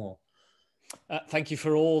or small. Thank you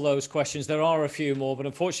for all those questions. There are a few more, but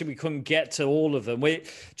unfortunately we couldn't get to all of them. We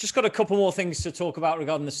just got a couple more things to talk about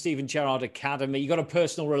regarding the Steven Gerrard Academy. You got a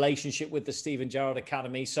personal relationship with the Steven Gerrard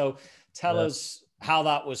Academy, so tell us how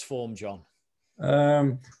that was formed, John.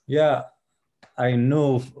 Yeah, I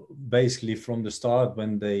know basically from the start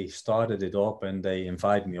when they started it up, and they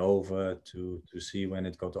invited me over to see when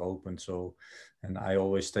it got open. So, and I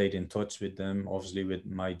always stayed in touch with them. Obviously, with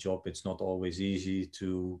my job, it's not always easy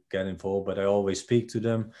to get involved, but I always speak to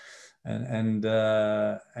them. And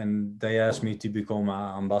they asked me to become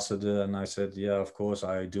an ambassador, and I said, yeah, of course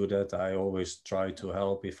I do that. I always try to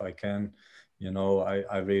help if I can. You know,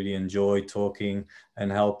 I really enjoy talking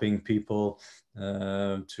and helping people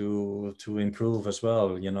to improve as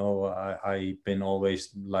well. You know, I've been always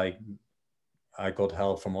like, I got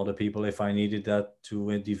help from other people if I needed that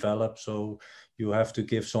to develop. So you have to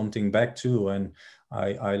give something back too. And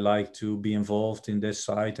I like to be involved in this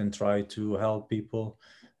side and try to help people.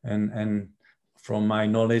 And from my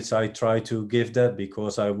knowledge, I try to give that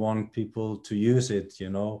because I want people to use it,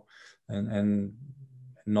 you know, and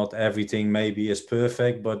not everything maybe is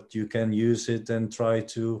perfect, but you can use it and try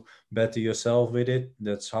to better yourself with it.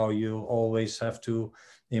 That's how you always have to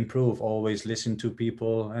improve, always listen to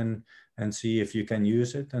people and see if you can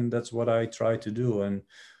use it. And that's what I try to do. And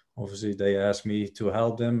obviously they ask me to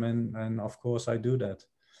help them, and of course I do that.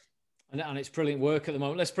 And it's brilliant work at the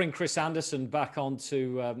moment. Let's bring Chris Anderson back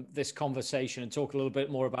onto this conversation and talk a little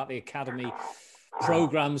bit more about the academy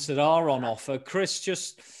programs that are on offer. Chris,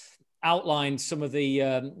 just outline some of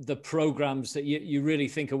the programs that you really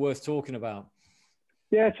think are worth talking about.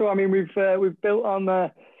 Yeah, so I mean, we've built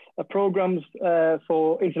on programs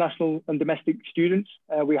for international and domestic students.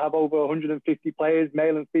 We have over 150 players,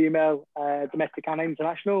 male and female, domestic and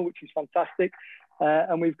international, which is fantastic.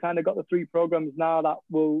 And we've kind of got the three programs now that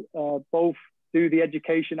will both do the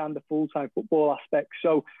education and the full-time football aspect.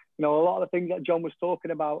 So, you know, a lot of the things that John was talking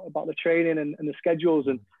about the training and the schedules,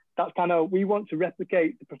 and that's kind of, we want to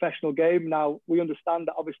replicate the professional game. Now, we understand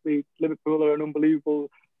that obviously Liverpool are an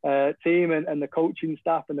unbelievable team, and the coaching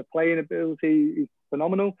staff and the playing ability is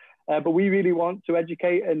phenomenal. But we really want to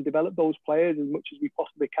educate and develop those players as much as we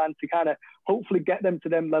possibly can to kind of hopefully get them to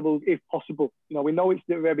them levels if possible. You know, we know it's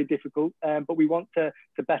very difficult, but we want to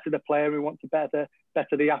better the player. We want to better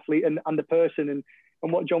the athlete and the person.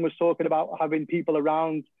 And what John was talking about, having people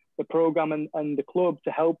around the program and the club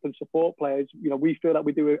to help and support players. You know, we feel that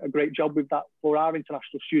we do a great job with that for our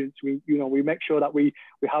international students. We make sure that we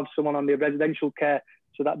have someone on the residential care,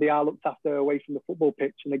 so that they are looked after away from the football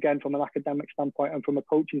pitch. And again, from an academic standpoint and from a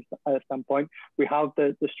coaching standpoint, we have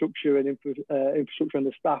the structure and infrastructure and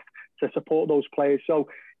the staff to support those players. So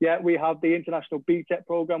yeah, we have the international BTEC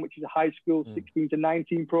program, which is a high school 16 to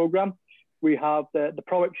 19 program. We have the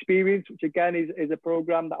Pro Experience, which again is a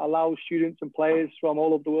program that allows students and players from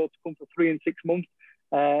all over the world to come for 3 and 6 months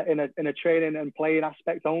in a training and playing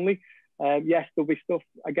aspect only. Yes, there'll be stuff,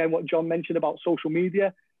 again, what John mentioned about social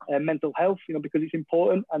media, mental health, because it's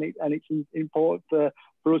important, and it's important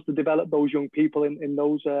for us to develop those young people in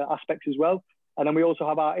those aspects as well. And then we also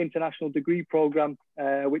have our international degree program,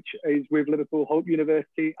 which is with Liverpool Hope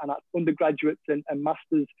University, and that's undergraduates and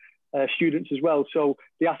masters students as well. So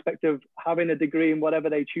the aspect of having a degree in whatever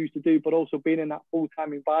they choose to do, but also being in that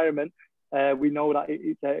full-time environment, we know that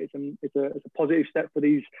it's a positive step for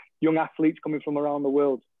these young athletes coming from around the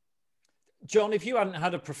world. John, if you hadn't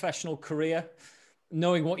had a professional career,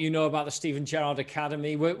 knowing what you know about the Steven Gerrard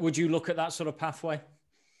Academy, would you look at that sort of pathway?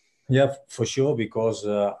 Yeah, for sure, because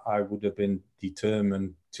I would have been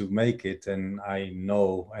determined to make it, and I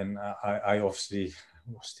know, and I obviously,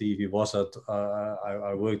 Stevie was at,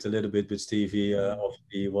 I worked a little bit with Stevie,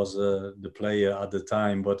 he was the player at the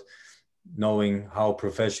time, but knowing how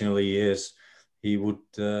professional he is, he would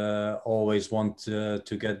always want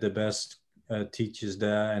to get the best teachers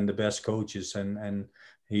there and the best coaches, and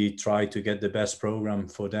he tried to get the best program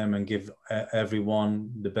for them and give everyone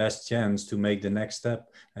the best chance to make the next step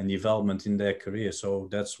and development in their career. So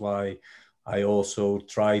that's why I also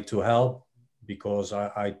try to help, because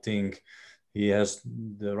I think he has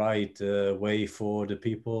the right way for the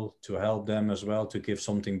people to help them as well, to give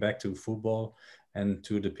something back to football and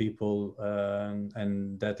to the people.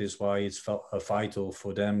 And that is why it's vital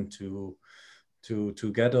for them to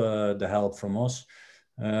get the help from us.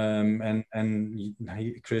 And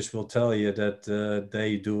Chris will tell you that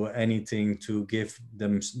they do anything to give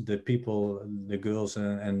them, the people, the girls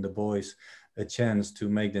and the boys, a chance to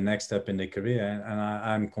make the next step in their career. And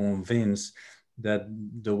I'm convinced that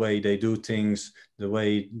the way they do things, the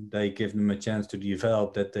way they give them a chance to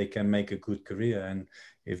develop, that they can make a good career. And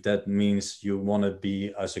if that means you want to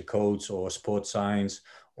be as a coach or sports science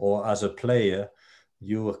or as a player,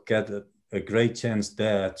 you get a great chance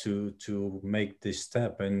there to make this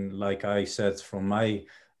step. And like I said, from my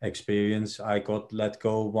experience, I got let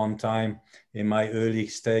go one time in my early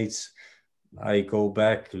stages. I go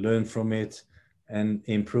back, learn from it, and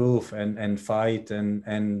improve and fight.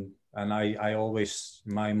 And I always,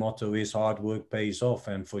 my motto is hard work pays off.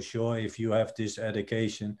 And for sure, if you have this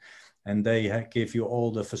education and they give you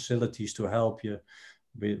all the facilities to help you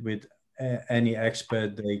with any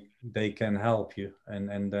expert, they can help you,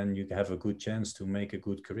 and then you have a good chance to make a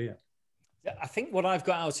good career. I think what I've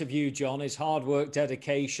got out of you, John, is hard work,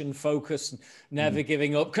 dedication, focus, never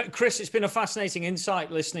giving up. Chris, it's been a fascinating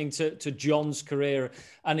insight listening to John's career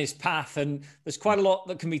and his path, and there's quite a lot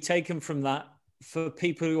that can be taken from that for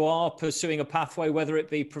people who are pursuing a pathway, whether it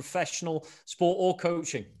be professional sport or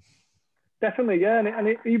coaching. Definitely, yeah, and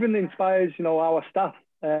it even inspires, our staff,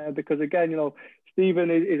 because again, Stephen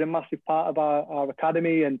is a massive part of our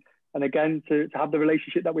academy, and again, to have the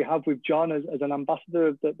relationship that we have with John as an ambassador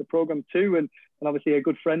of the program too, and obviously a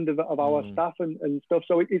good friend of our staff and stuff.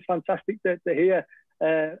 So it's fantastic to hear.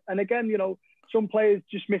 And again, some players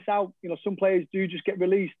just miss out. Some players do just get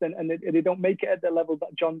released and they don't make it at the level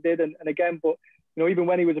that John did. And again, but even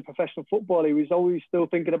when he was a professional footballer, he was always still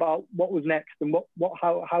thinking about what was next and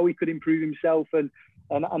how he could improve himself. And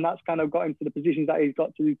that's kind of got him to the positions that he's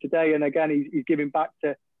got to do today. And again, he's giving back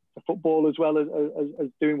to football as well as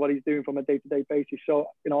doing what he's doing from a day-to-day basis. So,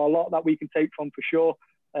 a lot that we can take from for sure.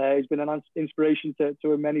 He's been an inspiration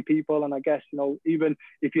to many people. And I guess, even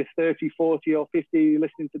if you're 30, 40 or 50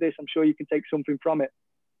 listening to this, I'm sure you can take something from it.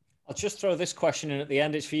 I'll just throw this question in at the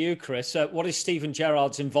end. It's for you, Chris. What is Steven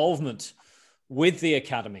Gerrard's involvement with the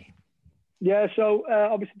academy? Yeah, so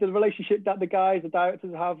obviously the relationship that the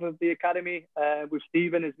directors have of the academy with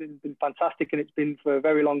Steven has been fantastic, and it's been for a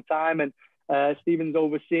very long time. And Steven's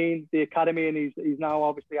overseen the academy, and he's now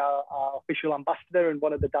obviously our official ambassador and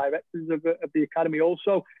one of the directors of the academy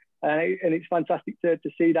also. And it's fantastic to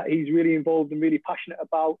see that he's really involved and really passionate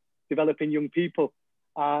about developing young people.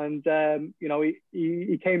 And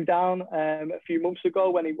he came down a few months ago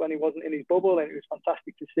when he wasn't in his bubble, and it was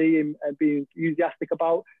fantastic to see him being enthusiastic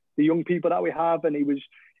about the young people that we have. And he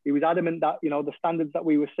was adamant that the standards that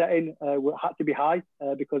we were setting had to be high,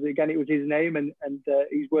 because again it was his name, and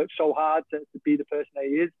he's worked so hard to be the person that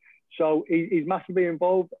he is. So he's massively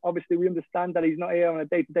involved. Obviously, we understand that he's not here on a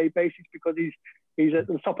day-to-day basis because he's at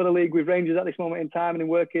the top of the league with Rangers at this moment in time and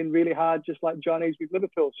working really hard, just like John is with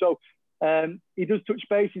Liverpool. So he does touch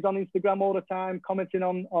base. He's on Instagram all the time, commenting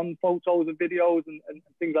on photos and videos and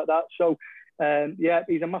things like that. So yeah,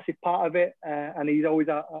 he's a massive part of it, and he's always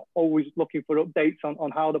looking for updates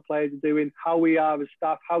on how the players are doing, how we are as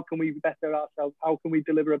staff, how can we better ourselves, how can we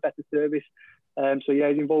deliver a better service. So yeah,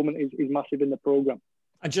 his involvement is massive in the programme.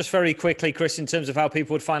 And just very quickly, Chris, in terms of how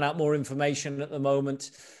people would find out more information at the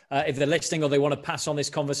moment, if they're listening or they want to pass on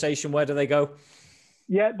this conversation, where do they go?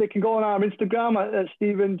 Yeah, they can go on our Instagram at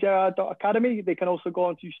stephengerrard.academy. They can also go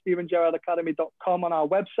on to stephengerrardacademy.com on our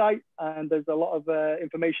website, and there's a lot of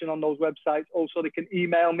information on those websites. Also, they can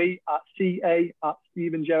email me at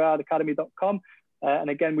ca@stephengerrardacademy.com.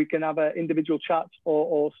 And again, we can have individual chats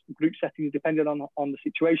or group settings depending on the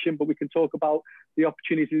situation, but we can talk about the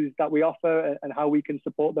opportunities that we offer and how we can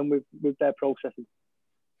support them with their processes.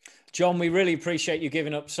 John, we really appreciate you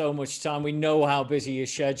giving up so much time. We know how busy your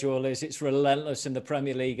schedule is. It's relentless in the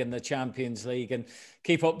Premier League and the Champions League. And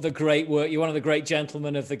keep up the great work. You're one of the great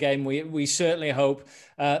gentlemen of the game. We certainly hope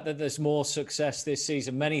that there's more success this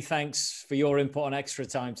season. Many thanks for your input on Extra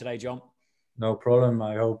Time today, John. No problem.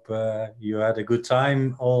 I hope you had a good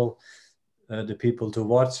time, all the people to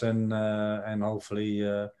watch, and hopefully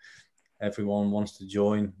everyone wants to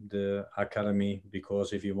join the academy,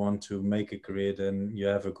 because if you want to make a career, then you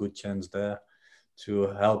have a good chance there to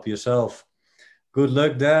help yourself. Good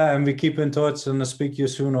luck there, and we keep in touch, and I'll speak to you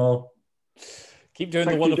soon all. Keep doing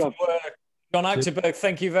the wonderful work. John Achterberg,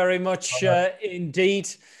 thank you very much indeed.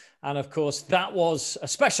 And of course, that was a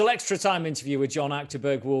special Extra Time interview with John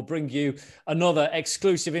Achterberg. We'll bring you another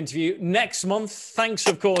exclusive interview next month. Thanks,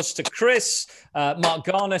 of course, to Chris, Mark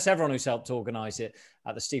Garnett, everyone who's helped organise it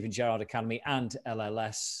at the Steven Gerrard Academy and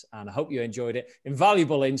LLS. And I hope you enjoyed it.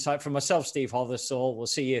 Invaluable insight from myself, Steve Hothersall. We'll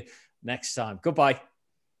see you next time. Goodbye.